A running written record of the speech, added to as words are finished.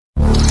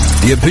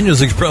The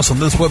opinions expressed on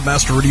this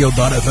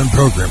WebmasterRadio.fm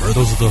program are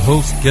those of the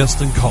host,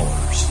 guests, and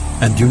callers,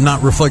 and do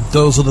not reflect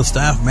those of the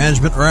staff,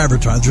 management, or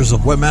advertisers of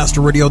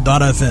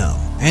WebmasterRadio.fm.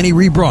 Any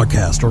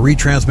rebroadcast or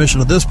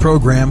retransmission of this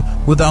program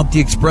without the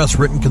express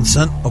written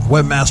consent of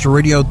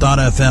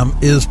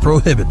WebmasterRadio.fm is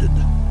prohibited.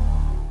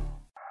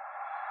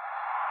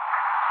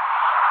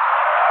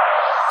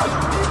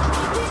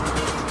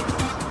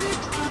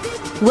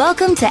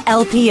 Welcome to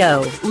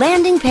LPO,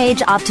 Landing Page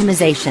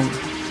Optimization.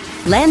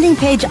 Landing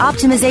Page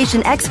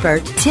Optimization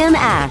expert Tim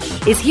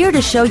Ash is here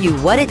to show you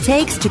what it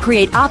takes to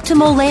create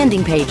optimal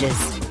landing pages.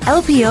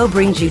 LPO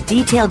brings you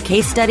detailed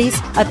case studies,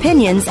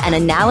 opinions, and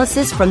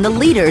analysis from the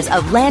leaders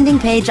of landing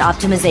page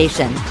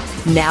optimization.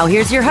 Now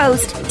here's your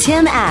host,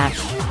 Tim Ash.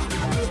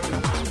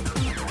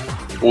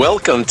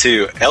 Welcome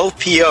to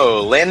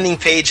LPO, Landing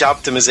Page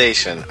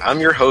Optimization.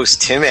 I'm your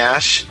host, Tim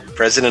Ash,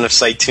 president of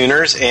Site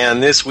Tuners,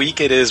 and this week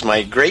it is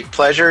my great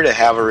pleasure to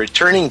have a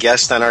returning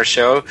guest on our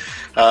show,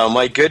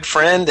 my good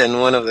friend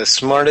and one of the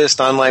smartest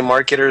online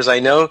marketers I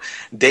know,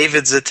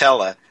 David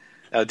Zetela.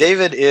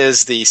 David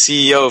is the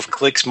CEO of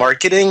Clicks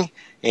Marketing,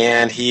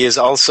 and he is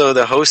also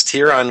the host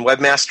here on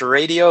Webmaster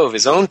Radio of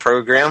his own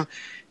program,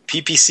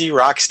 PPC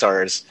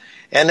Rockstars.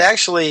 And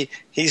actually,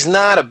 he's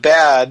not a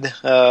bad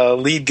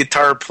lead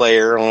guitar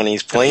player when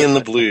he's playing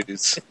the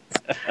blues.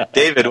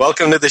 David,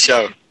 welcome to the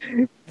show.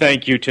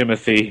 Thank you,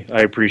 Timothy.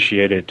 I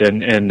appreciate it,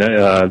 and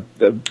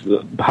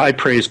high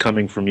praise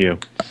coming from you.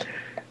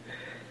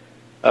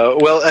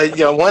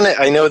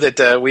 I know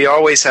that we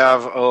always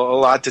have a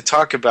lot to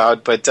talk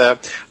about, but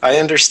I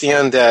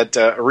understand that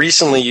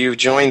recently you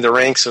joined the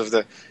ranks of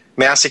the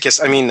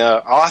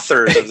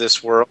authors of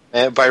this world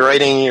by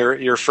writing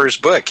your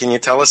first book. Can you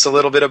tell us a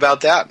little bit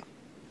about that?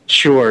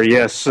 Sure.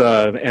 Yes,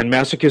 and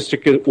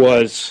Masochistic it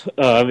was.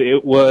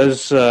 It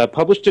was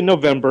published in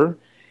November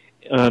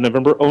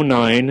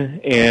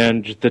 2009,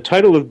 and the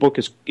title of the book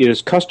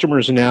is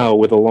Customers Now,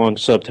 with a long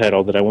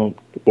subtitle that I won't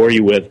bore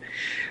you with.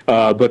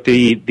 But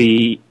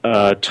the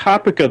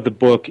topic of the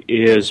book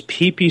is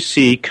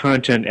PPC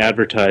content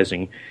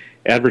advertising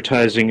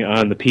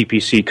on the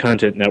PPC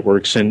content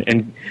networks,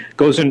 and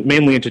goes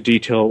mainly into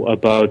detail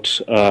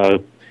about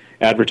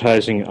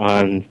advertising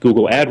on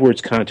Google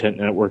AdWords content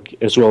network,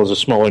 as well as a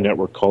smaller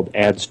network called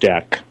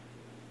AdsDack.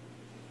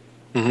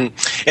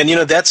 Mm-hmm.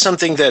 And, that's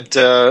something that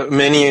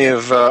many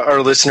of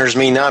our listeners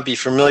may not be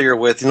familiar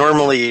with.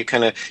 Normally,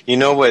 you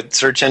know what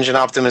search engine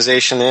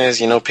optimization is,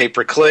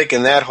 pay-per-click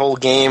and that whole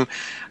game.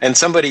 And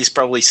somebody's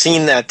probably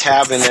seen that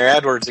tab in their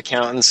AdWords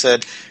account and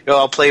said,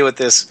 I'll play with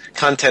this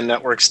content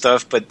network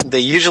stuff, but they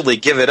usually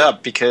give it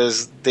up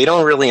because they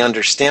don't really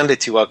understand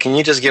it too well. Can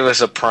you just give us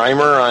a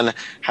primer on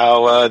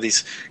how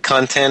these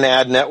content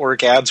ad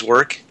network ads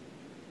work?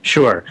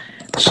 Sure.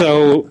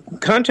 So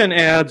content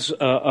ads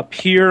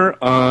appear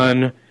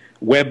on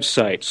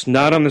websites,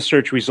 not on the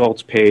search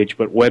results page,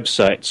 but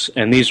websites.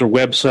 And these are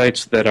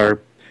websites that are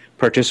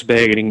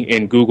participating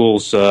in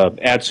Google's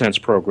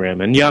AdSense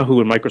program. And Yahoo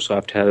and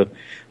Microsoft have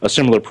a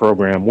similar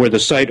program where the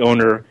site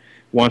owner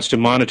wants to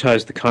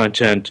monetize the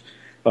content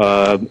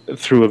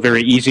through a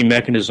very easy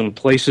mechanism,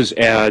 places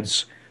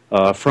ads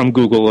from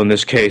Google, in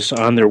this case,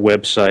 on their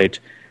website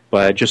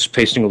by just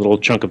pasting a little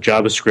chunk of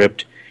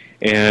JavaScript,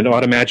 and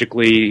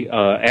automatically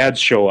ads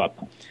show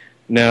up.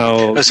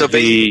 Now, so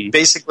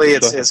basically,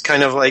 it's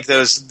kind of like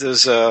those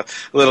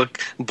little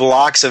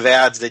blocks of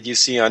ads that you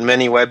see on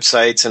many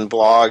websites and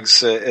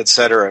blogs,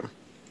 etc.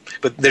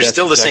 But they're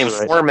still the same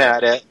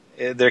format.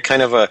 They're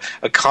kind of a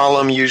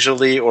column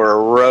usually, or a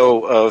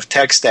row of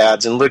text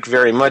ads, and look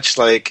very much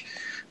like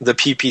the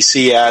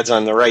PPC ads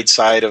on the right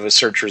side of a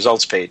search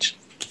results page.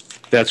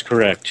 That's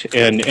correct.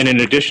 And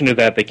in addition to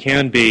that, they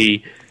can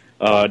be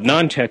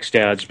non-text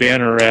ads,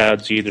 banner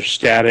ads, either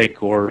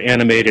static or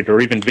animated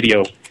or even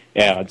video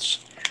ads.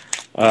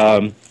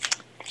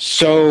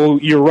 So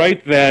you're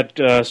right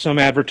that some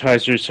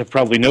advertisers have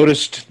probably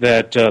noticed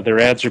that their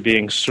ads are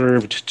being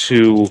served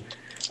to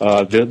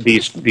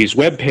these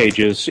web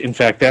pages. In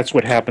fact, that's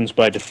what happens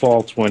by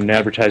default when an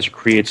advertiser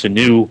creates a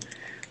new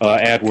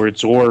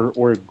AdWords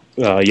or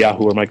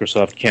Yahoo or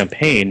Microsoft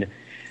campaign.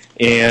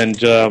 And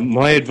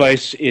my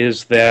advice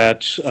is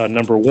that,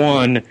 number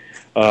one,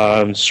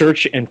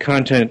 search and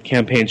content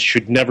campaigns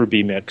should never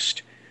be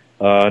mixed.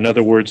 In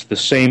other words, the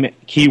same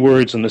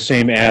keywords and the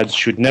same ads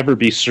should never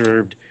be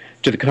served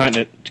to the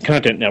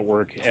content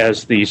network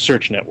as the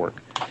search network.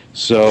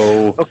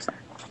 So,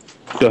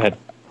 Go ahead.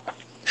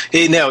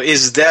 Hey, now,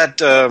 is that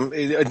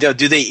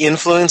do they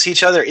influence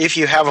each other? If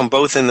you have them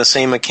both in the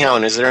same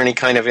account, is there any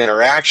kind of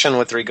interaction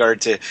with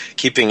regard to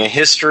keeping a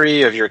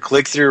history of your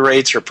click-through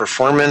rates or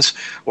performance,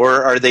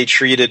 or are they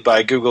treated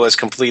by Google as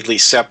completely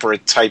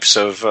separate types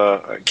of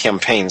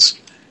campaigns?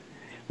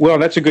 Well,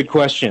 that's a good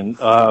question.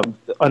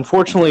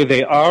 Unfortunately,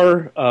 they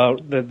are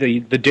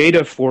the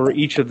data for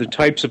each of the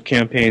types of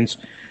campaigns.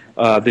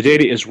 The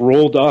data is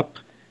rolled up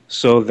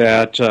so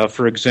that,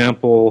 for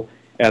example,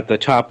 at the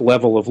top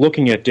level of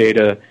looking at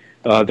data,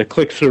 The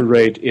click-through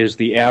rate is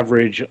the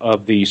average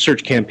of the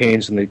search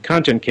campaigns and the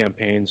content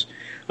campaigns,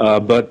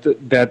 but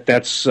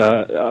that's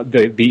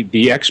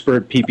the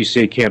expert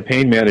PPC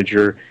campaign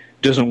manager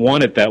doesn't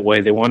want it that way.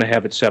 They want to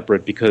have it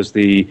separate because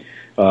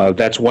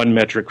that's one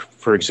metric,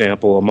 for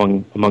example,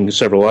 among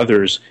several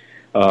others,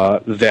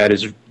 that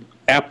is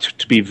apt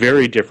to be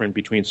very different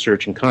between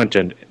search and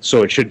content,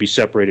 so it should be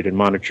separated and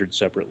monitored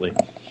separately.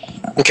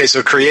 Okay,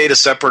 so create a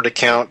separate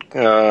account,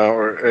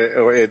 or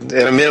at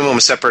a minimum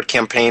a separate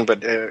campaign,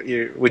 but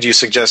would you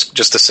suggest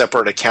just a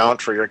separate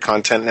account for your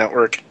content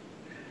network?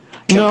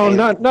 No,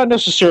 not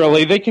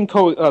necessarily. They can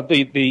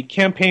the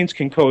campaigns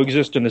can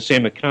coexist in the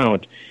same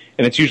account,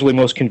 and it's usually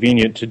most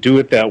convenient to do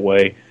it that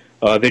way.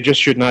 They just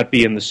should not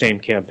be in the same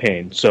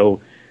campaign.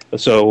 So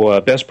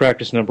best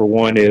practice number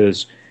one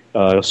is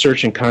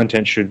search and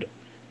content should,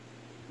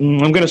 I'm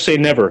going to say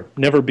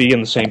never be in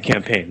the same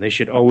campaign. They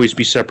should always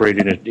be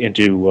separated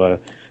into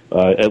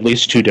at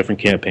least two different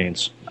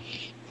campaigns.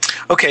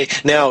 Okay,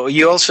 now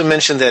you also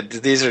mentioned that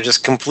these are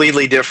just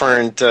completely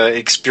different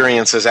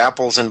experiences,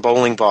 apples and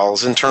bowling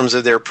balls, in terms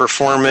of their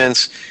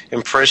performance,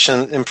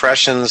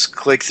 impressions,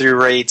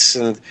 click-through rates,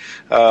 and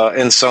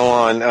so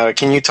on.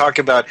 Can you talk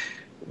about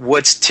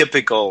what's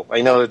typical?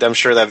 I know that I'm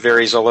sure that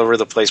varies all over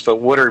the place, but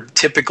what are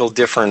typical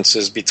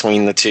differences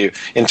between the two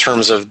in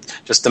terms of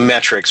just the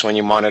metrics when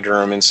you monitor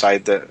them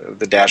inside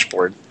the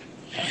dashboard?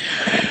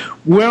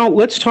 Well,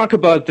 let's talk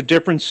about the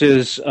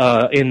differences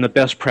in the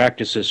best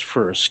practices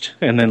first,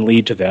 and then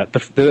lead to that.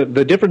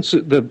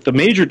 The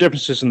major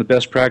differences in the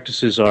best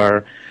practices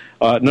are,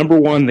 number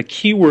one, the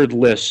keyword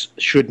lists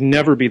should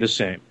never be the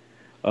same.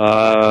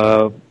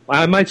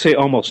 I might say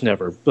almost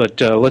never, but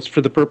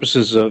for the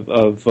purposes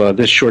of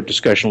this short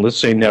discussion, let's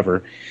say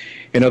never.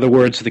 In other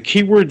words, the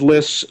keyword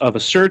lists of a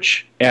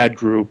search ad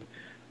group,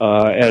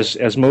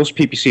 as most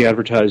PPC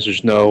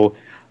advertisers know,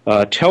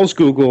 tells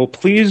Google,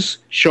 please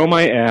show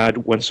my ad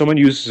when someone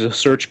uses a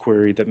search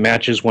query that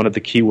matches one of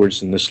the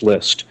keywords in this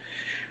list.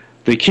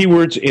 The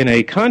keywords in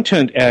a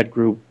content ad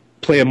group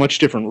play a much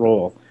different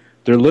role.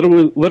 They're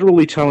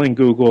literally telling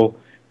Google,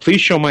 please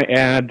show my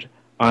ad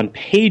on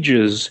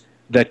pages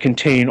that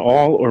contain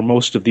all or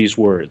most of these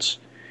words.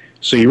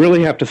 So you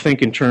really have to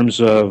think in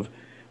terms of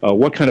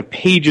what kind of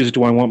pages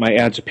do I want my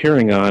ads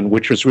appearing on,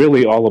 which is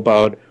really all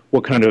about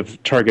what kind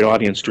of target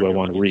audience do I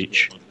want to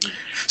reach.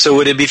 So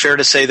would it be fair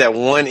to say that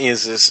one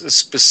is a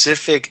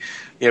specific,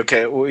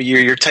 okay,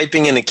 you're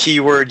typing in a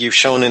keyword, you've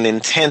shown an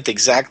intent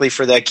exactly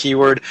for that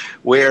keyword,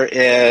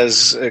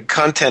 whereas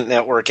content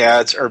network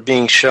ads are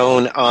being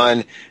shown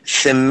on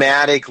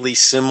thematically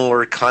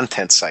similar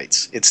content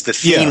sites. It's the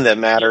theme that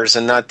matters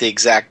and not the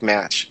exact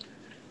match.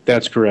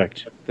 That's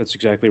correct. That's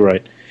exactly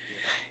right.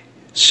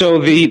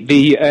 So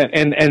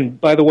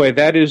and by the way,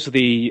 that is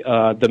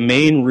the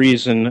main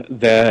reason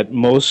that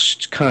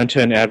most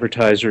content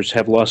advertisers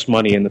have lost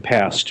money in the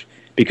past,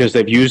 because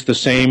they've used the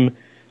same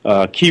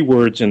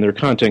keywords in their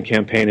content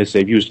campaign as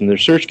they've used in their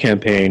search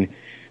campaign,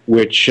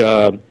 which,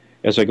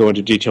 as I go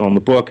into detail in the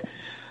book,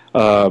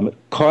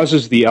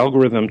 causes the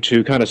algorithm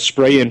to kind of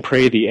spray and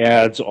pray the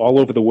ads all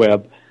over the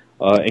web,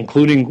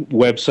 including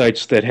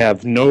websites that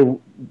have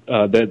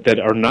that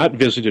are not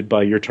visited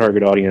by your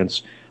target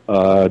audience.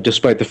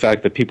 Despite the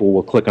fact that people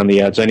will click on the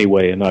ads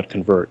anyway and not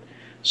convert.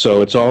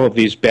 So it's all of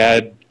these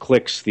bad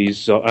clicks,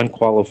 these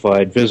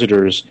unqualified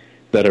visitors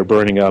that are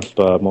burning up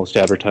most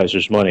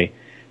advertisers' money.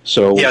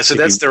 So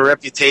that's the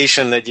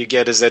reputation that you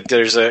get, is that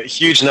there's a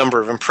huge number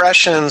of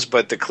impressions,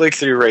 but the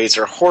click-through rates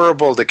are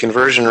horrible, the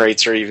conversion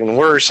rates are even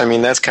worse. I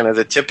mean, that's kind of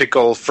the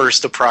typical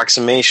first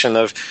approximation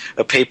of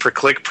a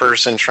pay-per-click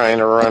person trying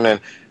to run a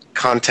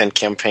content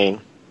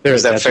campaign.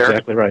 Is that fair? That's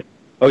exactly right.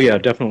 Oh, yeah,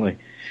 definitely.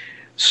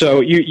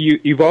 So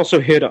you've also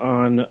hit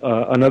on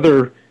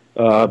another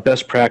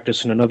best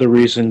practice and another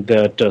reason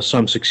that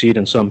some succeed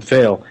and some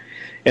fail,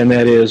 and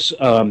that is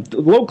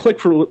low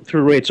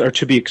click-through rates are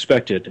to be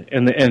expected,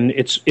 and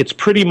it's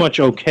pretty much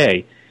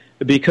okay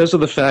because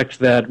of the fact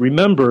that,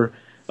 remember,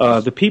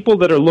 the people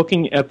that are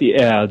looking at the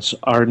ads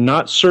are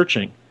not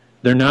searching.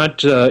 They're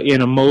not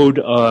in a mode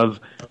of,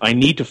 I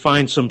need to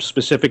find some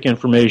specific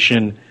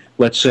information,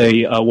 let's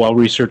say, while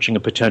researching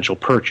a potential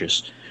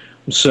purchase.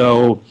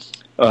 So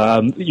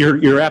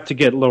you're apt to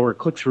get lower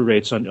click-through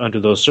rates under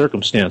those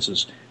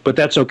circumstances. But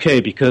that's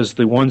okay, because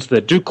the ones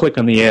that do click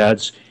on the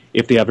ads,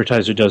 if the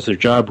advertiser does their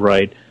job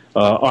right,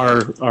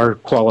 are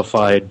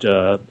qualified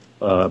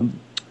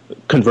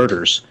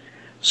converters.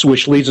 So,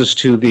 which leads us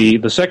to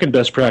the second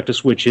best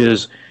practice, which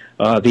is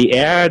the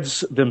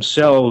ads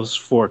themselves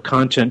for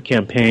content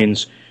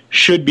campaigns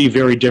should be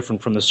very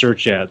different from the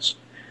search ads.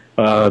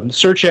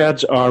 Search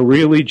ads are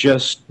really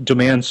just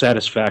demand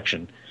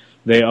satisfaction.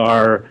 They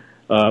are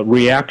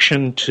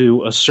reaction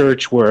to a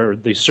search where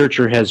the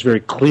searcher has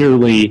very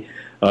clearly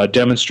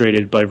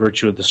demonstrated by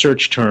virtue of the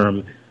search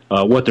term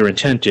what their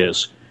intent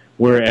is.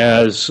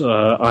 Whereas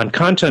in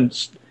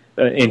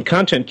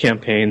content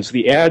campaigns,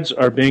 the ads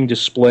are being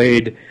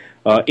displayed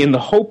in the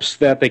hopes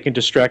that they can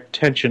distract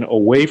attention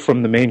away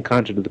from the main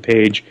content of the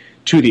page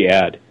to the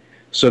ad.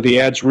 So the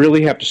ads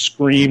really have to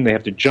scream, they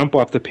have to jump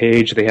off the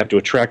page, they have to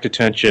attract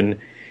attention,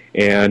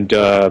 and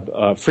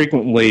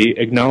frequently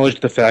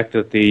acknowledge the fact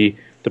that the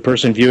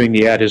person viewing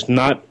the ad is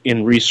not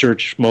in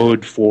research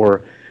mode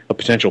for a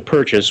potential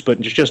purchase, but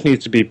it just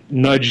needs to be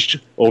nudged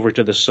over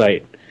to the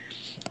site.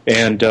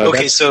 And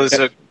okay,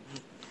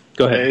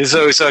 go ahead.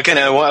 So kind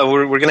of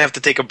we're going to have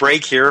to take a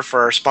break here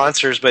for our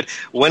sponsors, but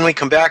when we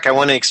come back, I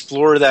want to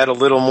explore that a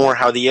little more,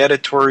 how the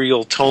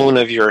editorial tone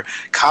of your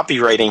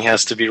copywriting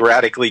has to be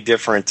radically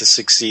different to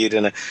succeed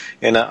in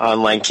an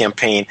online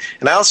campaign.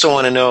 And I also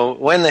want to know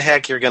when the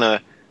heck you're going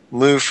to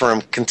move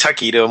from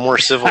Kentucky to a more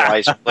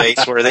civilized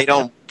place where they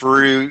don't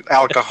brew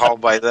alcohol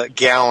by the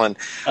gallon.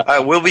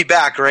 We'll be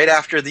back right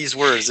after these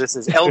words. This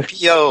is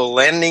LPO,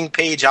 Landing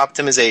Page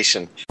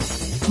Optimization.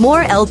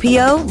 More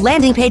LPO,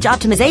 Landing Page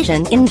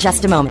Optimization, in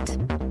just a moment.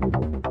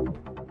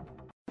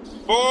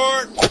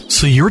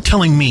 So you're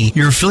telling me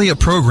your affiliate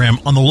program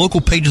on the Local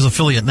Pages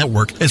Affiliate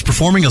Network is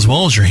performing as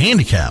well as your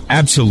handicap?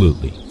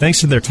 Absolutely.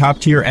 Thanks to their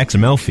top-tier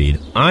XML feed,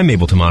 I'm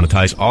able to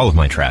monetize all of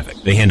my traffic.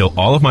 They handle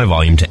all of my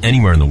volume to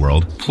anywhere in the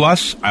world.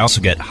 Plus, I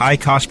also get high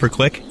cost per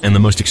click and the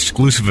most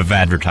exclusive of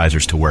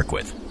advertisers to work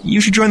with.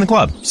 You should join the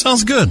club.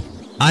 Sounds good.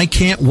 I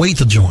can't wait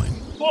to join.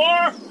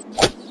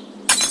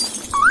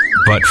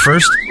 But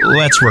first,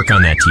 let's work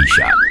on that tee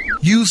shot.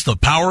 Use the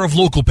power of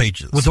Local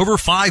Pages. With over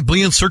 5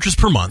 billion searches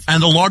per month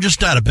and the largest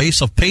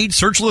database of paid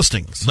search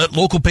listings, let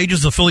Local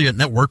Pages Affiliate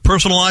Network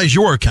personalize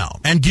your account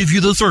and give you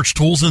the search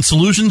tools and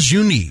solutions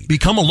you need.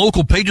 Become a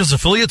Local Pages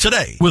affiliate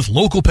today with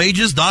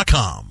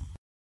localpages.com.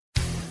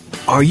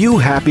 Are you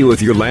happy with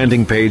your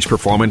landing page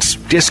performance?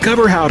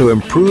 Discover how to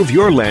improve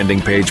your landing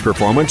page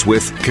performance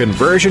with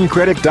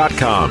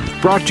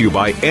ConversionCritic.com. Brought to you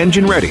by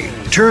Engine Ready.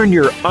 Turn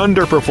your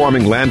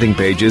underperforming landing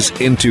pages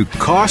into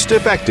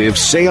cost-effective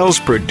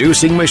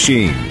sales-producing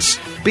machines.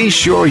 Be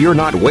sure you're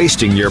not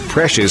wasting your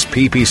precious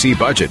PPC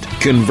budget.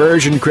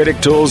 Conversion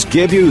Critic tools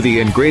give you the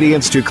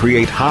ingredients to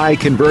create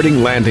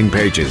high-converting landing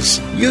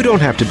pages. You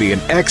don't have to be an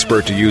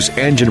expert to use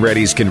Engine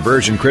Ready's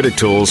Conversion Critic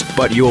tools,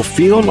 but you'll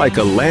feel like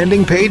a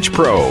landing page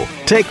pro.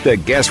 Take the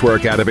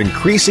guesswork out of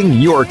increasing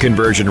your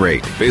conversion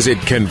rate. Visit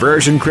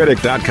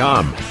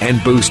ConversionCritic.com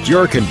and boost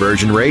your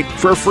conversion rate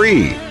for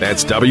free.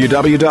 That's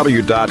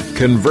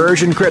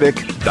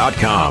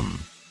www.ConversionCritic.com.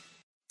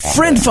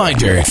 Friend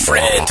Finder,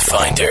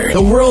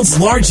 the world's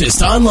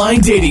largest online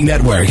dating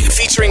network,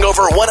 featuring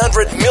over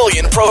 100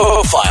 million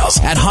profiles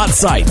at hot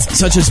sites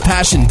such as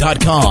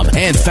Passion.com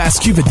and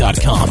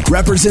FastCupid.com,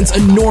 represents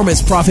enormous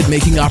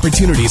profit-making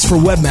opportunities for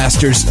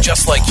webmasters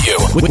just like you.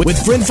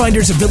 With Friend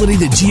Finder's ability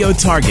to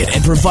geo-target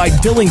and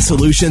provide billing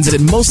solutions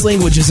in most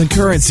languages and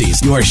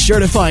currencies, you are sure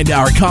to find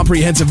our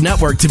comprehensive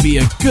network to be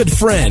a good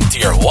friend to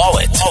your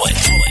wallet.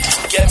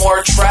 Get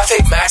more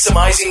traffic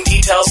maximizing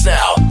details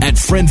now at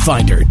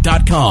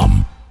FriendFinder.com.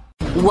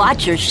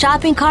 Watch your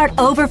shopping cart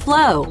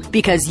overflow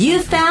because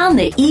you found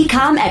the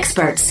Ecom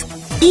Experts.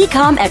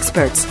 Ecom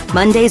Experts,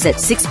 Mondays at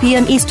 6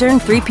 p.m. Eastern,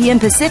 3 p.m.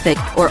 Pacific,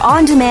 or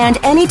on demand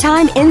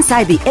anytime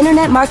inside the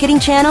Internet Marketing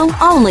Channel,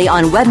 only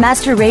on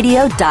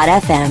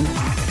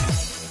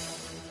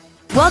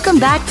WebmasterRadio.fm. Welcome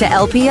back to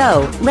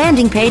LPO,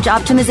 Landing Page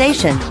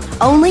Optimization,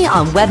 only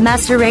on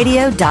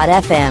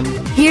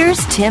WebmasterRadio.fm.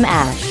 Here's Tim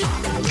Ash.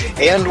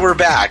 And we're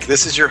back.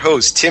 This is your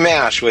host, Tim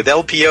Ash, with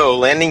LPO,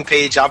 Landing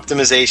Page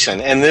Optimization.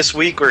 And this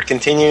week we're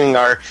continuing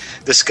our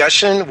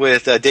discussion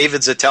with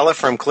David Zetela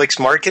from Clicks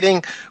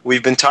Marketing.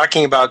 We've been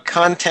talking about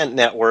content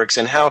networks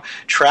and how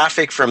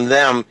traffic from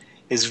them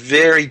is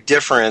very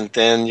different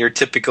than your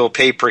typical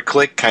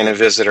pay-per-click kind of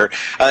visitor.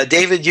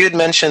 David, you had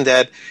mentioned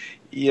that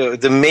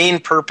the main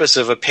purpose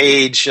of a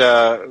page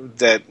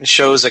that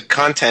shows a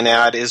content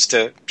ad is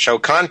to show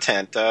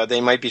content. They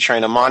might be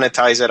trying to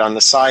monetize it on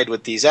the side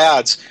with these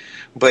ads,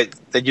 but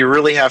that you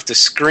really have to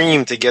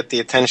scream to get the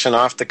attention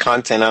off the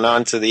content and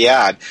onto the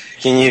ad.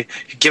 Can you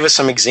give us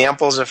some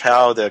examples of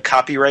how the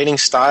copywriting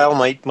style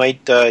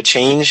might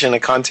change in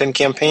a content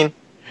campaign?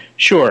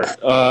 Sure.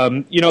 There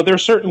are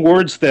certain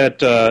words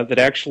that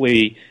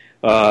actually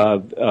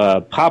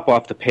pop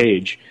off the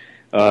page.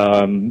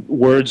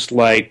 Words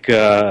like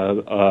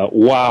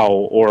wow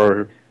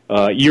or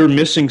you're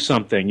missing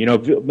something.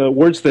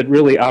 Words that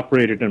really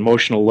operate at an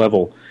emotional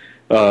level.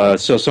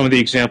 So some of the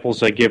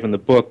examples I give in the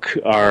book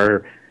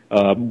are,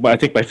 I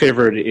think my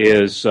favorite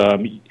is,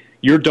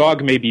 your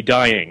dog may be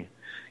dying.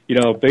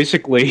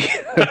 Basically,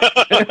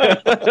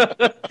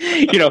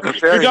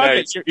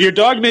 your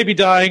dog may be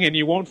dying and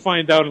you won't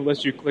find out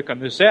unless you click on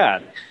this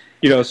ad.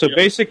 So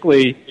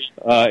basically,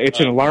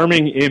 it's an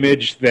alarming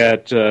image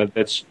that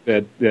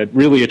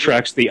really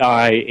attracts the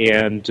eye,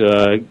 and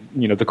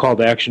the call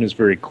to action is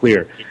very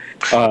clear.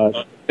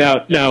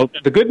 Now,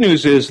 the good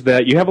news is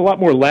that you have a lot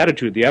more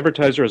latitude. The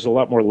advertiser has a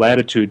lot more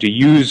latitude to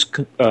use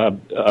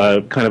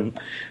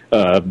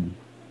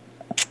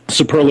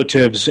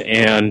superlatives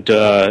and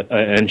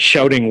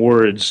shouting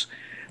words,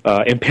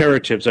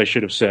 imperatives, I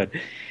should have said,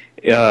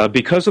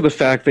 because of the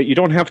fact that you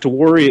don't have to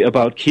worry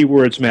about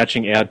keywords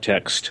matching ad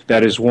text.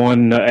 That is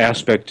one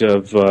aspect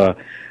of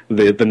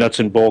the nuts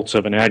and bolts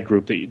of an ad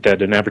group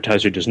that an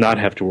advertiser does not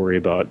have to worry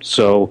about.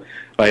 So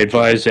I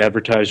advise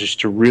advertisers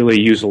to really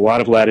use a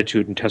lot of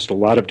latitude and test a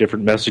lot of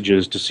different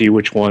messages to see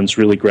which ones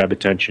really grab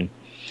attention.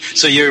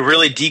 So you're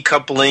really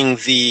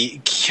decoupling the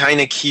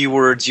kind of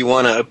keywords you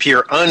want to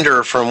appear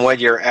under from what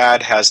your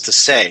ad has to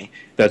say.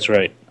 That's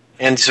right.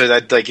 And so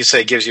that, like you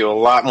say, gives you a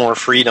lot more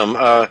freedom,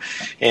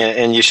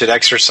 and you should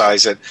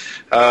exercise it.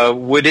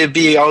 Would it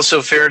be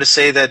also fair to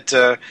say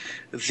that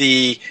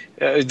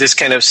this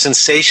kind of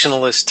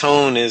sensationalist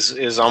tone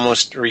is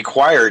almost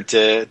required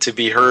to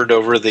be heard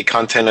over the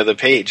content of the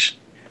page?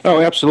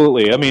 Oh,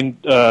 absolutely. I mean,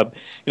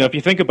 if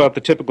you think about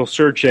the typical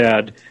search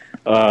ad,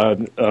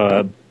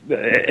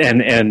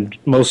 and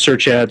most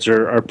search ads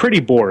are pretty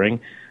boring.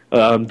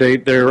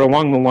 They're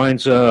along the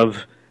lines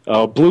of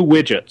blue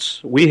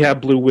widgets. We have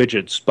blue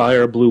widgets. Buy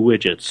our blue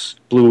widgets.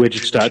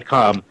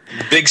 BlueWidgets.com.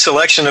 Big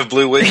selection of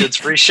blue widgets.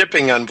 Free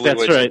shipping on blue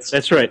widgets.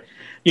 That's right.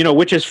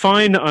 Which is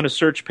fine on a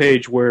search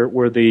page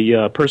where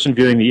the person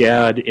viewing the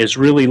ad is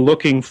really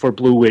looking for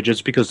blue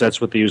widgets because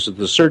that's what they use as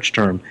the search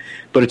term.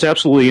 But it's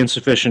absolutely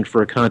insufficient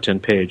for a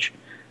content page.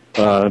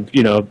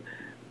 The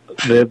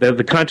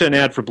content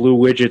ad for blue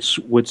widgets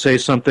would say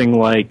something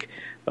like,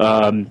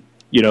 blue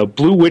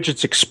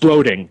widgets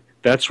exploding.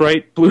 That's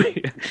right.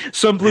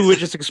 Some blue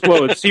widgets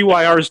explode. See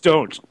why ours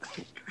don't.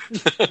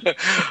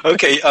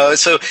 Okay,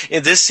 so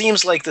this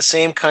seems like the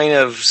same kind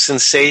of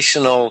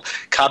sensational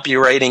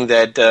copywriting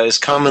that is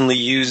commonly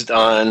used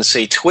on,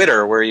 say,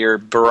 Twitter, where you're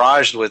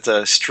barraged with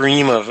a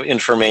stream of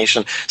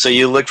information. So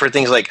you look for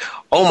things like,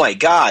 oh my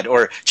God,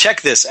 or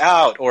check this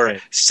out, or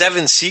right.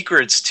 7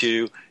 secrets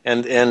to,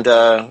 and things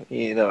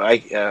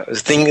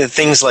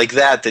like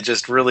that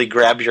just really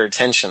grab your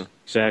attention.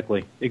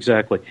 Exactly.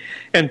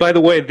 And by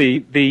the way,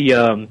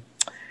 the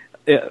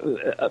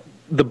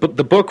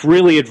book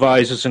really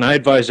advises, and I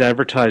advise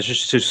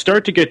advertisers to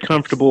start to get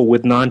comfortable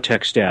with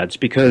non-text ads,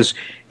 because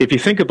if you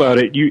think about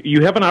it,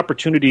 you have an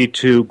opportunity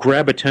to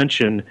grab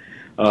attention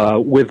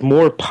with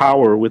more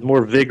power, with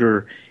more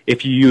vigor,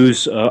 if you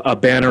use a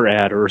banner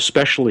ad, or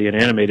especially an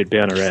animated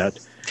banner ad.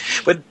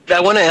 But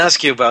I want to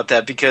ask you about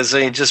that, because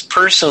just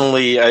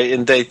personally,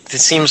 it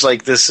seems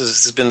like this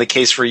has been the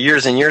case for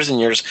years and years and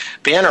years.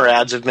 Banner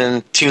ads have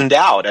been tuned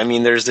out. I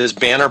mean, there's this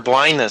banner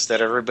blindness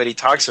that everybody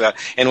talks about.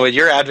 And what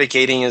you're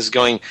advocating is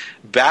going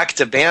back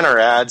to banner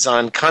ads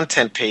on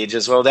content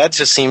pages. Well, that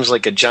just seems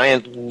like a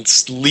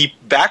giant leap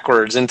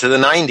backwards into the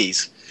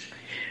 90s.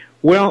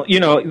 Well,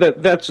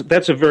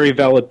 that's a very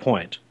valid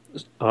point.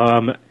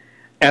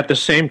 At the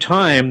same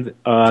time,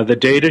 the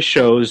data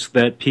shows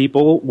that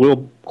people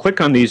will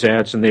click on these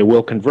ads and they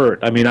will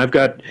convert. I mean, I've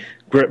got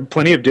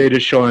plenty of data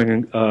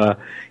showing,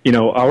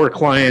 our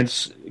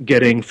clients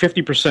getting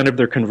 50% of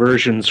their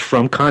conversions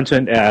from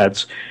content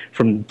ads,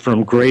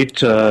 from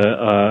great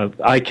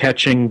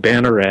eye-catching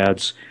banner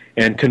ads,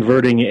 and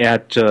converting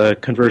at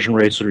conversion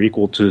rates that are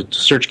equal to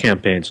search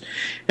campaigns.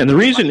 And the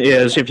reason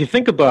is, if you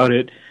think about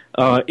it,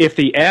 if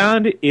the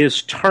ad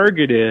is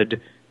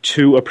targeted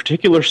to a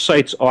particular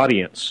site's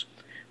audience,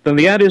 then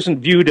the ad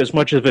isn't viewed as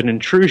much of an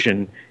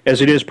intrusion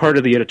as it is part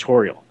of the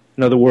editorial.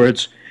 In other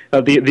words,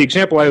 the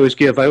example I always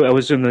give, I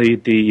was in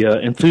the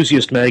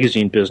enthusiast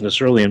magazine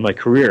business early in my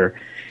career,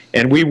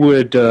 and we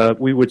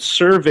would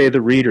survey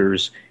the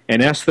readers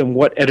and ask them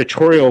what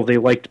editorial they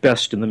liked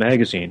best in the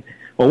magazine.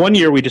 Well, one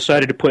year we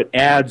decided to put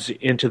ads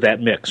into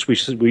that mix.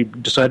 We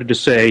decided to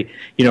say,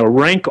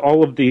 rank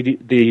all of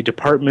the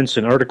departments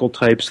and article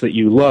types that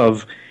you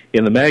love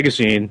in the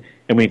magazine,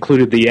 and we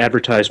included the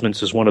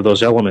advertisements as one of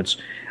those elements.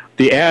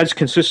 The ads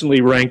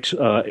consistently ranked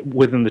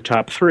within the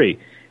top 3.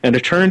 And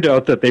it turned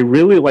out that they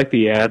really liked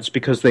the ads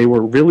because they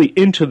were really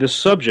into this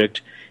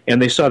subject,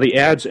 and they saw the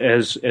ads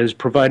as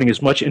providing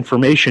as much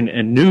information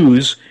and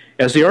news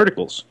as the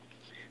articles.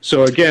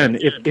 So again,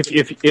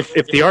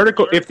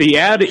 if the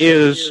ad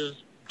is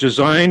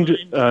designed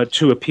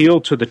to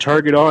appeal to the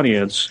target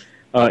audience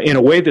in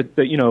a way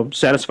that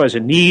satisfies a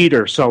need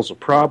or solves a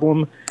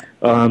problem,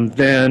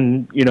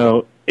 then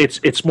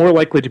it's more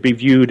likely to be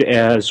viewed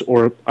as,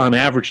 or on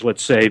average,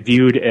 let's say,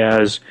 viewed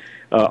as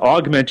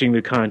augmenting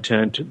the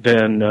content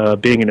than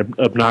being an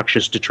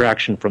obnoxious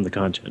detraction from the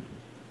content.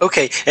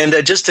 Okay,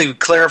 and just to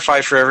clarify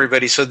for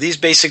everybody, so these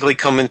basically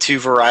come in 2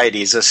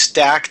 varieties, a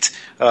stacked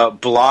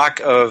block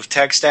of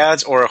text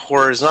ads or a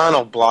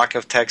horizontal block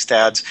of text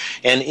ads,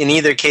 and in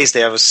either case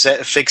they have a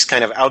fixed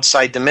kind of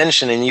outside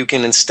dimension, and you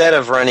can, instead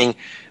of running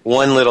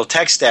one little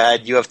text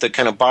ad, you have to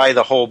kind of buy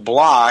the whole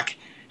block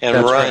and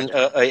That's run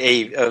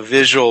right. a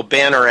visual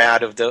banner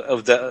ad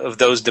of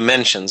those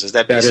dimensions. Is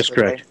that basically That is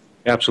correct. Right?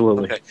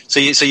 Absolutely. Okay.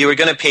 So you were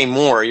going to pay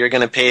more. You're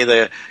going to pay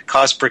the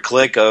cost per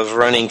click of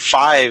running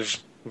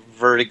 5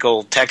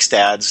 vertical text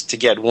ads to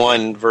get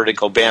 1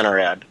 vertical banner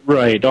ad.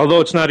 Right, although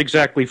it's not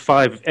exactly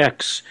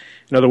 5x.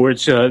 In other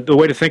words, the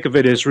way to think of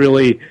it is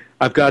really,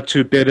 I've got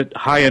to bid it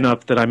high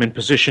enough that I'm in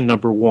position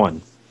number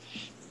 1.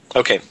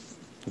 Okay.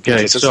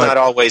 Okay, So it's not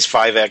always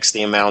 5x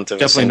the amount of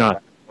definitely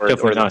not.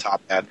 or the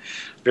top ad.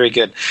 Very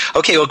good.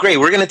 Okay, well, great.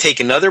 We're going to take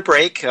another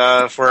break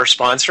for our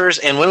sponsors,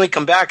 and when we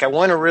come back, I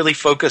want to really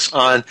focus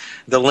on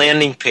the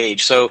landing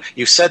page. So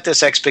you set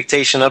this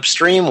expectation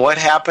upstream. What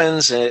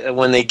happens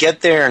when they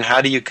get there, and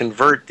how do you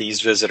convert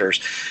these visitors?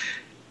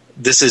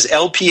 This is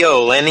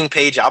LPO, Landing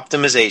Page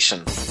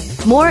Optimization.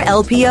 More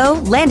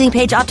LPO, Landing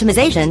Page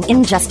Optimization,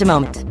 in just a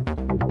moment.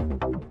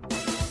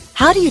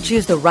 How do you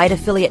choose the right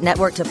affiliate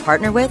network to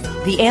partner with?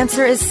 The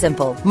answer is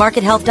simple.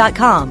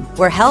 MarketHealth.com,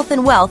 where health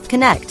and wealth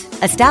connect.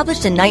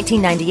 Established in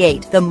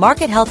 1998, the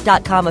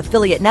MarketHealth.com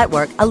affiliate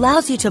network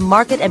allows you to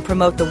market and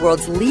promote the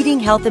world's leading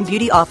health and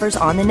beauty offers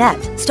on the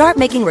net. Start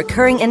making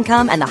recurring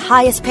income and the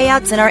highest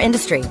payouts in our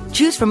industry.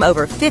 Choose from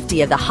over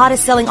 50 of the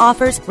hottest selling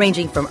offers,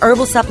 ranging from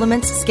herbal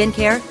supplements,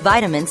 skincare,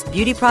 vitamins,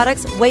 beauty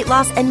products, weight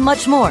loss, and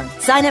much more.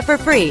 Sign up for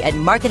free at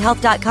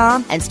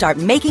MarketHealth.com and start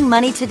making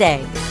money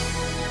today.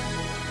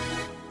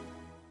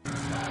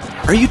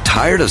 Are you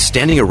tired of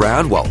standing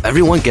around while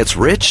everyone gets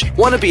rich?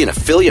 Want to be an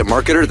affiliate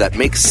marketer that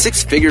makes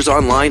 6 figures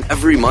online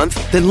every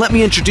month? Then let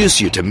me introduce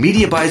you to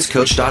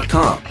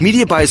MediaBuysCoach.com.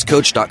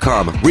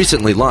 MediaBuysCoach.com,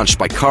 recently launched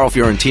by Carl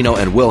Fiorentino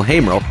and Will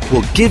Hamerl,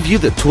 will give you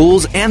the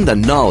tools and the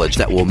knowledge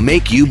that will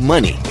make you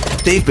money.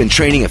 They've been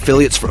training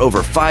affiliates for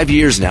over 5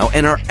 years now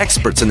and are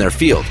experts in their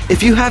field.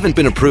 If you haven't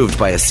been approved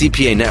by a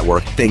CPA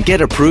network, then get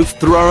approved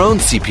through our own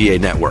CPA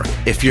network.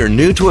 If you're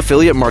new to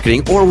affiliate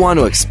marketing or want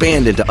to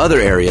expand into other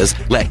areas,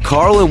 let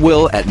Carl and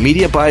Will at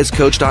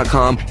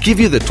MediaBuysCoach.com give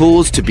you the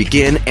tools to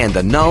begin and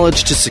the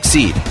knowledge to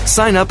succeed.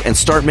 Sign up and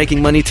start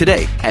making money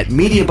today at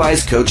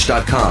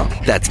MediaBuysCoach.com.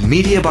 That's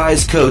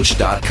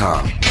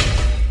MediaBuysCoach.com.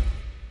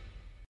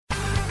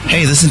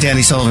 Hey, this is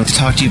Danny Sullivan to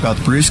talk to you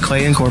about Bruce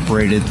Clay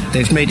Incorporated.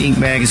 They've made Inc.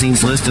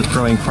 Magazine's list of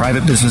growing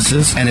private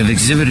businesses and have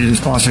exhibited and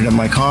sponsored at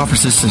my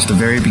conferences since the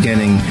very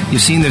beginning.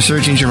 You've seen their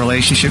search engine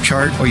relationship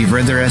chart, or you've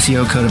read their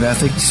SEO code of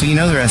ethics, so you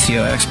know they're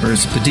SEO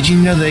experts. But did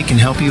you know they can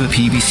help you with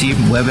PPC,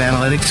 web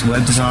analytics,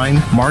 web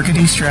design,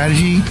 marketing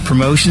strategy,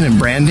 promotion, and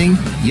branding?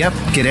 Yep,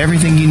 get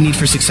everything you need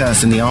for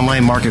success in the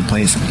online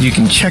marketplace. You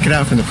can check it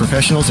out from the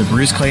professionals at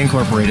Bruce Clay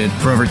Incorporated.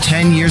 For over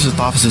 10 years with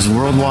offices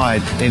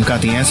worldwide, they've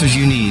got the answers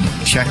you need.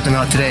 Check them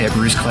out today at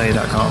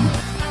bruceclay.com.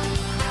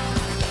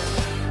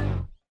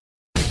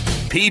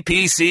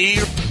 PPC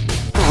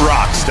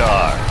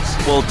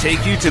Rockstars will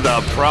take you to the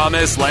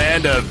promised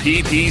land of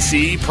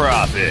PPC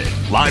profit.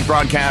 Live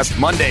broadcast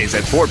Mondays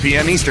at 4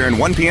 p.m. Eastern,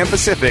 1 p.m.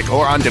 Pacific,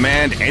 or on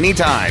demand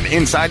anytime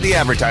inside the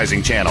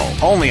advertising channel,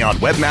 only on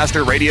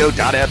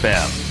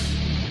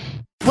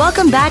webmasterradio.fm.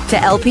 Welcome back to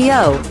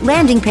LPO,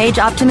 Landing Page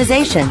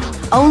Optimization,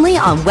 only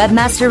on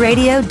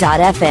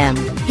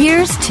webmasterradio.fm.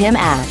 Here's Tim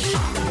Ash.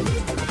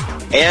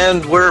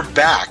 And we're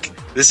back.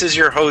 This is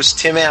your host,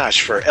 Tim Ash,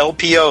 for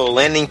LPO,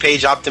 Landing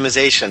Page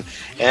Optimization.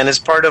 And as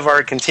part of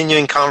our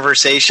continuing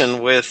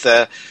conversation with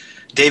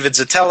David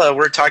Zetela,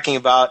 we're talking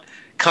about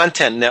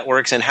content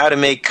networks and how to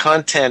make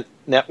content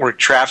network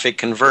traffic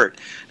convert.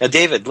 Now,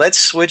 David, let's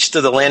switch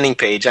to the landing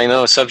page. I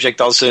know a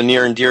subject also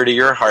near and dear to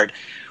your heart.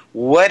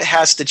 What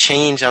has to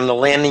change on the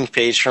landing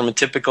page from a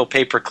typical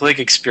pay-per-click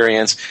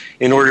experience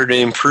in order to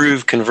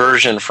improve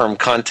conversion from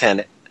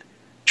content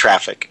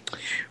traffic?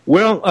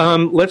 Well,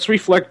 let's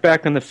reflect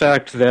back on the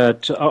fact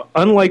that,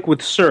 unlike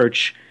with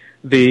search,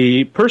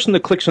 the person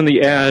that clicks on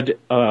the ad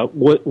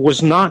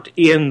was not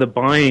in the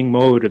buying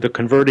mode or the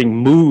converting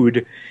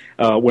mood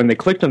when they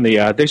clicked on the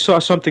ad. They saw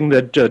something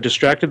that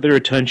distracted their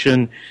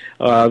attention.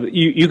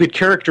 You could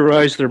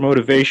characterize their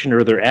motivation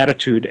or their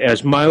attitude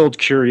as mild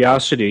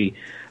curiosity,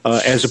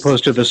 as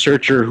opposed to the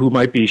searcher who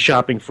might be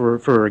shopping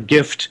for a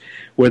gift,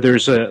 where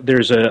there's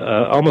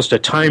almost a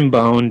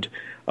time-bound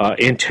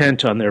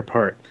intent on their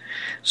part.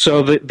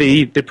 So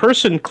the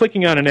person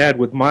clicking on an ad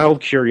with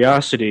mild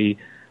curiosity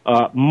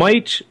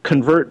might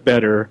convert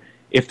better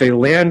if they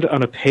land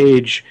on a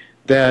page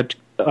that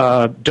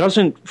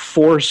doesn't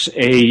force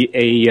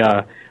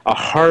a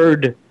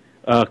hard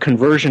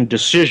conversion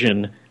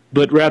decision,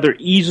 but rather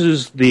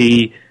eases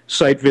the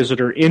site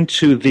visitor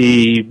into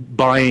the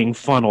buying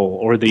funnel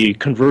or the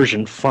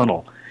conversion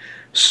funnel.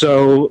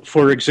 So,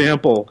 for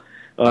example,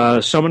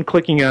 someone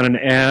clicking on an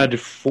ad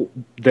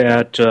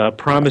that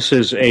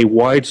promises a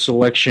wide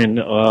selection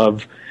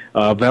of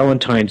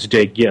Valentine's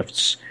Day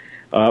gifts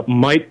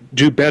might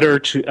do better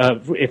to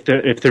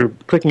if they're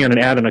clicking on an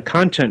ad on a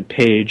content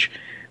page.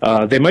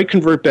 They might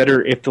convert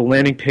better if the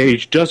landing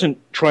page doesn't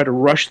try to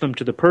rush them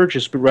to the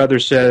purchase, but rather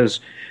says,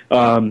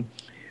 sign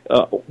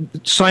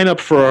up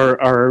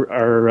for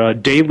our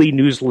daily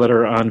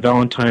newsletter on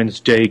Valentine's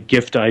Day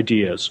gift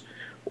ideas,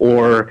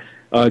 or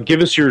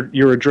give us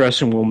your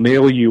address and we'll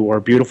mail you our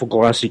beautiful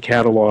glossy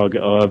catalog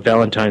of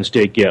Valentine's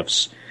Day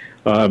gifts.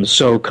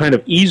 So kind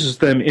of eases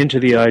them into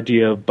the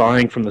idea of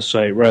buying from the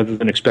site rather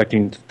than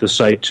expecting the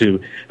site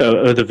to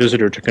the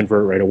visitor to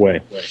convert right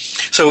away.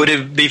 So would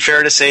it be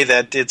fair to say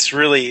that it's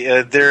really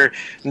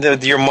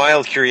your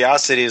mild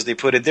curiosity, as they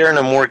put it, they're in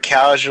a more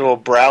casual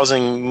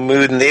browsing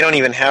mood and they don't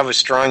even have a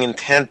strong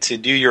intent to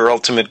do your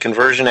ultimate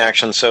conversion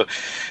action. So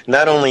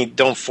not only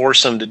don't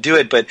force them to do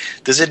it, but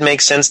does it make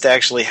sense to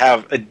actually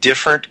have a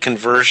different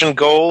conversion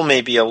goal,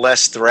 maybe a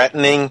less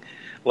threatening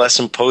less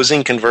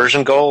imposing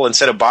conversion goal.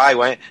 Instead of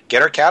buy,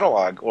 get our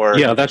catalog, or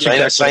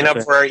sign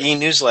up for our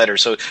e-newsletter.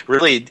 So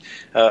really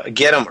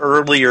get them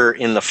earlier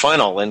in the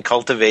funnel and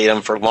cultivate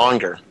them for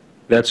longer.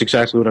 That's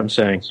exactly what I'm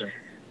saying.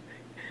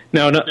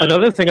 Now,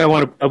 another thing I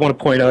want to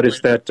point out is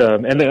that,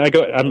 and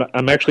then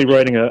I'm actually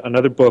writing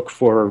another book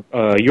for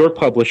your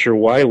publisher,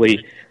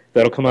 Wiley,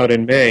 that'll come out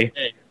in May,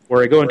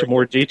 where I go into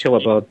more detail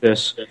about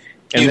this.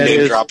 And you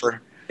name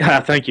dropper.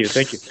 Thank you.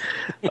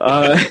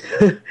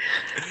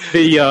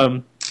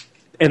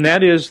 And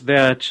that is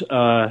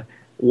that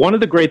one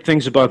of the great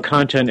things about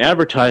content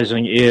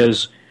advertising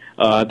is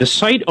the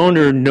site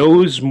owner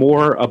knows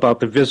more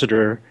about the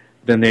visitor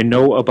than they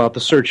know about the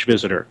search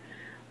visitor.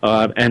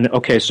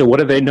 So what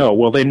do they know?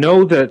 Well, they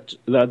know that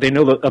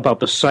about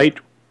the site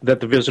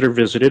that the visitor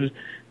visited.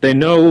 They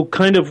know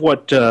kind of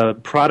what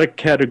product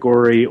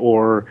category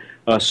or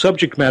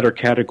subject matter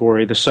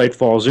category the site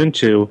falls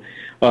into.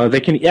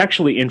 They can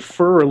actually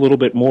infer a little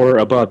bit more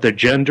about the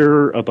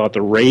gender, about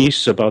the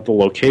race, about the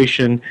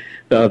location.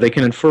 They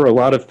can infer a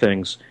lot of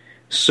things.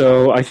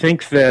 So I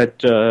think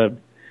that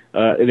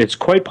it's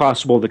quite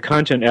possible that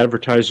content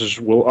advertisers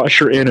will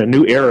usher in a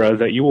new era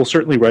that you will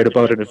certainly write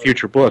about in a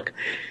future book,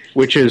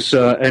 which is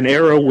an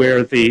era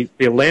where the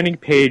landing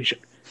page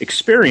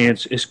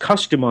experience is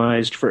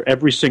customized for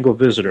every single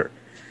visitor.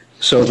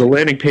 So the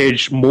landing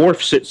page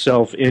morphs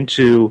itself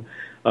into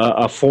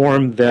a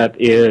form that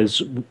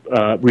is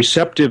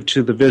receptive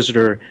to the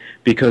visitor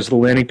because the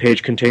landing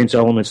page contains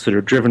elements that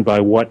are driven by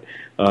what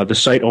the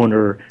site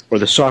owner or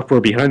the software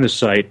behind the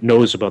site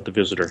knows about the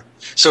visitor.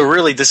 So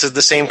really, this is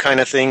the same kind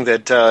of thing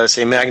that,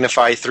 say,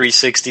 Magnify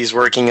 360 is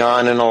working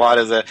on, and a lot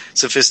of the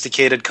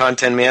sophisticated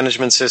content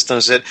management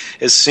systems, that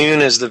as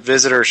soon as the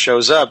visitor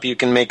shows up, you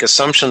can make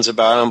assumptions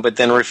about them, but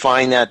then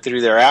refine that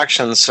through their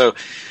actions. So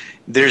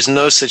there's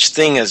no such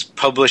thing as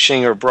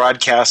publishing or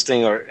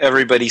broadcasting or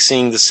everybody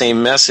seeing the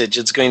same message.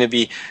 It's going to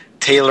be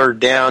tailored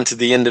down to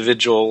the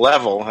individual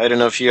level. I don't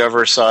know if you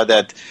ever saw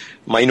that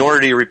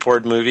Minority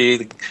Report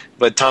movie,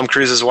 but Tom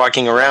Cruise is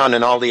walking around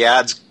and all the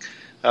ads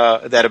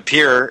that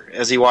appear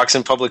as he walks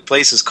in public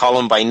places call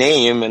him by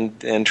name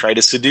and try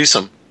to seduce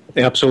him.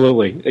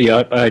 Absolutely.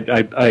 Yeah,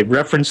 I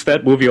reference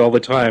that movie all the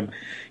time.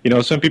 You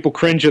know, some people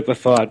cringe at the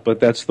thought,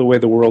 but that's the way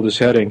the world is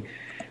heading.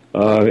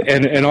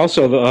 And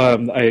also,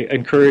 I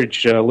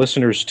encourage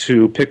listeners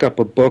to pick up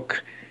a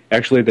book,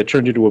 actually, that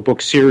turned into a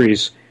book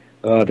series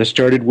that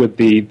started with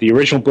the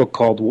original book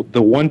called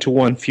The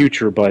One-to-One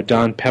Future by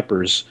Don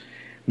Peppers,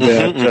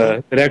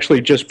 that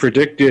actually just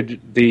predicted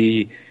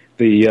the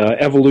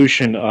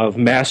evolution of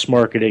mass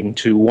marketing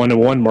to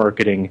one-to-one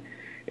marketing,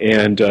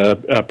 and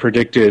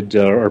predicted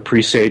or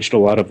presaged a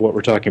lot of what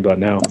we're talking about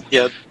now.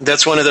 Yeah,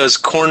 that's one of those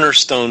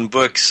cornerstone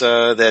books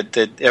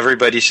that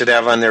everybody should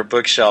have on their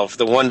bookshelf.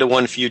 The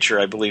One-to-One Future,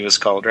 I believe, is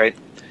called, right?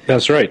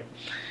 That's right.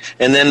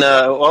 And then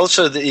I want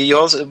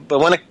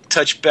to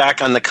touch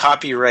back on the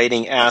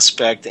copywriting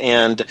aspect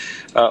and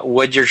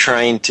what you're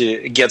trying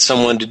to get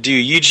someone to do.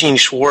 Eugene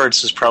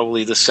Schwartz is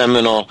probably the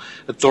seminal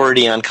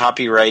authority on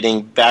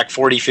copywriting. Back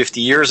 40,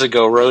 50 years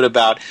ago, wrote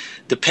about,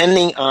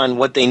 depending on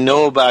what they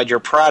know about your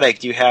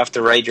product, you have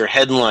to write your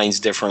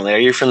headlines differently. Are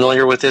you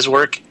familiar with his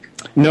work?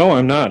 No,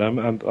 I'm not.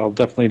 I'll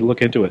definitely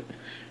look into it.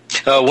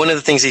 One of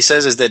the things he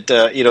says is that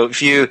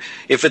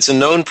if it's a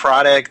known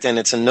product and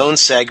it's a known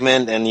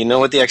segment and you know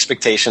what the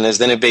expectation is,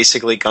 then it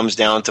basically comes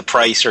down to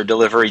price or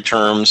delivery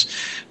terms.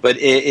 But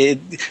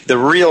the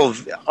real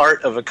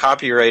art of a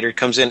copywriter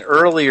comes in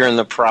earlier in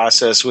the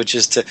process, which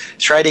is to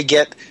try to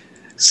get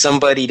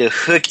somebody to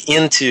hook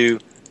into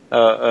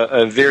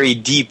a very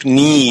deep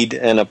need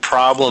and a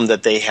problem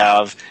that they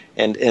have.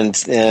 And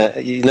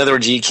in other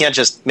words, you can't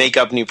just make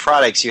up new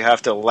products. You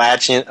have to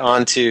latch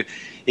onto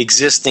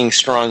existing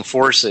strong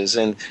forces.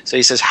 And so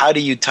he says, how do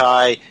you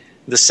tie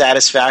the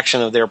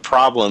satisfaction of their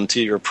problem to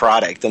your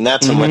product? And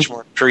that's a much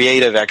more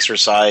creative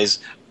exercise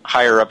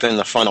higher up in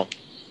the funnel.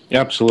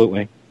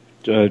 Absolutely.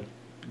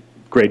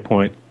 Great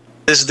point.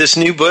 This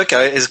new book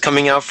is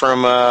coming out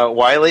from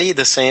Wiley,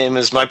 the same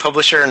as my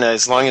publisher, and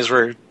as long as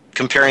we're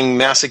comparing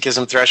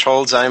masochism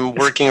thresholds, I'm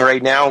working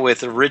right now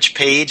with Rich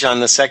Page on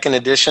the second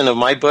edition of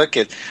my book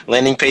at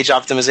Landing Page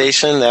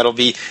Optimization. That'll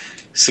be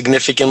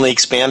significantly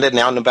expanded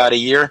now in about a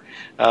year.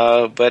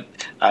 But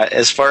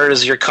as far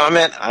as your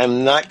comment,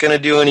 I'm not going to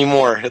do any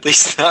more, at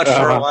least not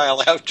for a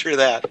while after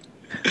that.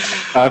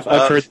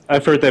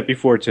 I've heard that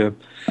before, too.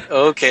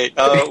 Okay.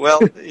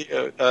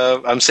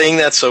 I'm saying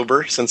that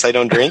sober since I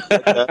don't drink.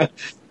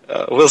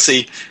 We'll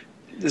see.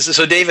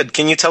 So, David,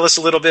 can you tell us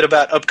a little bit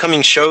about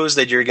upcoming shows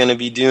that you're going to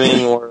be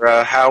doing,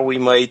 or how we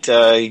might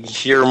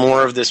hear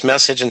more of this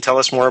message, and tell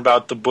us more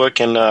about the book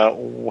and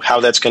how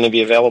that's going to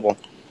be available?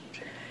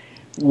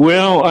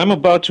 Well, I'm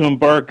about to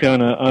embark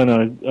on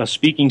a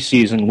speaking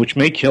season, which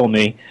may kill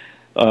me,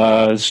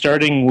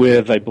 starting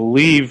with, I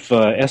believe,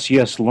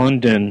 SES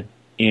London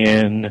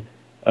in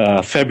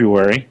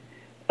February,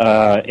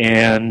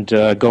 and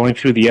going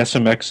through the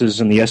SMXs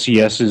and the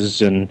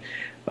SESs and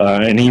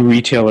an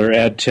e-retailer,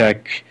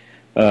 AdTech,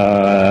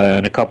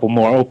 and a couple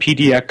more.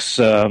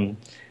 PDX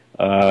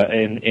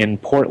in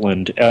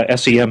Portland,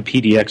 SEM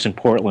PDX in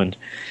Portland.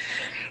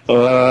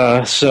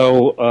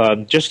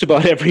 So just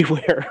about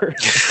everywhere,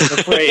 I'm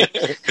afraid.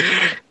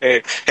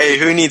 Hey,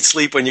 who needs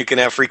sleep when you can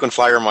have frequent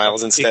flyer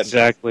miles instead?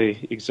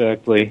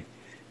 Exactly.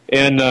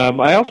 And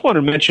I also want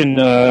to mention,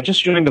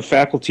 just joining the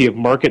faculty of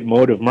Market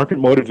Motive. Market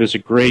Motive is a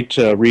great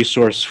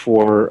resource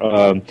for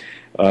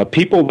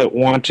people that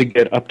want to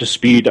get up to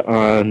speed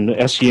on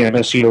SEM,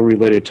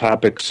 SEO-related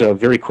topics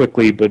very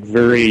quickly but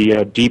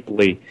very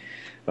deeply.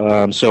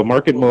 So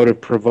Market Motive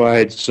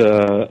provides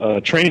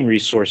training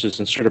resources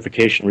and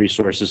certification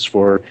resources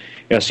for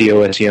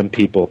SEO, SEM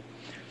people.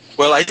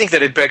 Well, I think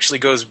that it actually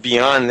goes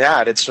beyond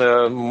that. It's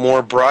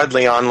more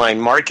broadly online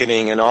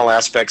marketing and all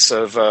aspects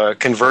of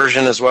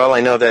conversion as well.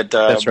 I know that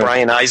That's right.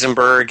 Brian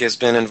Eisenberg has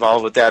been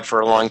involved with that for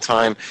a long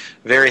time.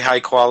 Very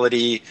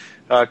high-quality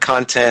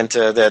content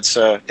that's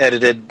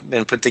edited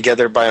and put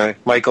together by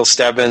Michael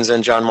Stebbins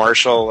and John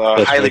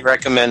Marshall. Highly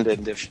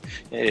recommended.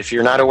 If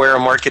you're not aware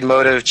of Market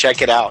Motive,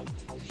 check it out.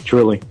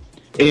 Truly.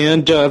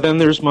 And then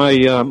there's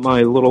my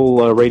my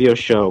little radio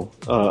show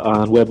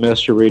on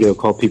Webmaster Radio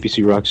called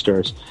PPC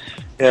Rockstars.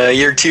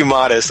 You're too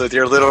modest with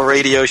your little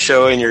radio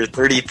show and your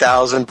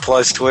 30,000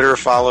 plus Twitter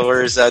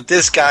followers.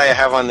 This guy I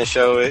have on the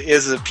show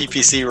is a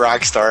PPC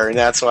rock star, and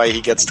that's why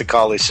he gets to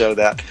call his show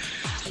that.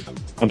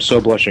 I'm so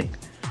blushing.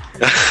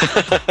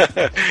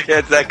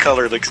 Yeah, that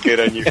color looks good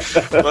on you.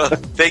 Well,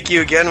 thank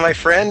you again, my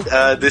friend.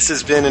 This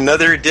has been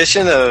another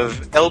edition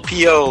of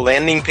LPO,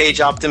 Landing Page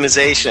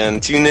Optimization.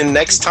 Tune in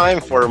next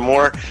time for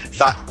more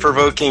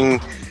thought-provoking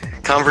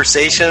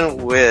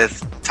conversation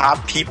with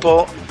top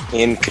people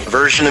in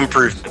conversion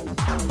improvement.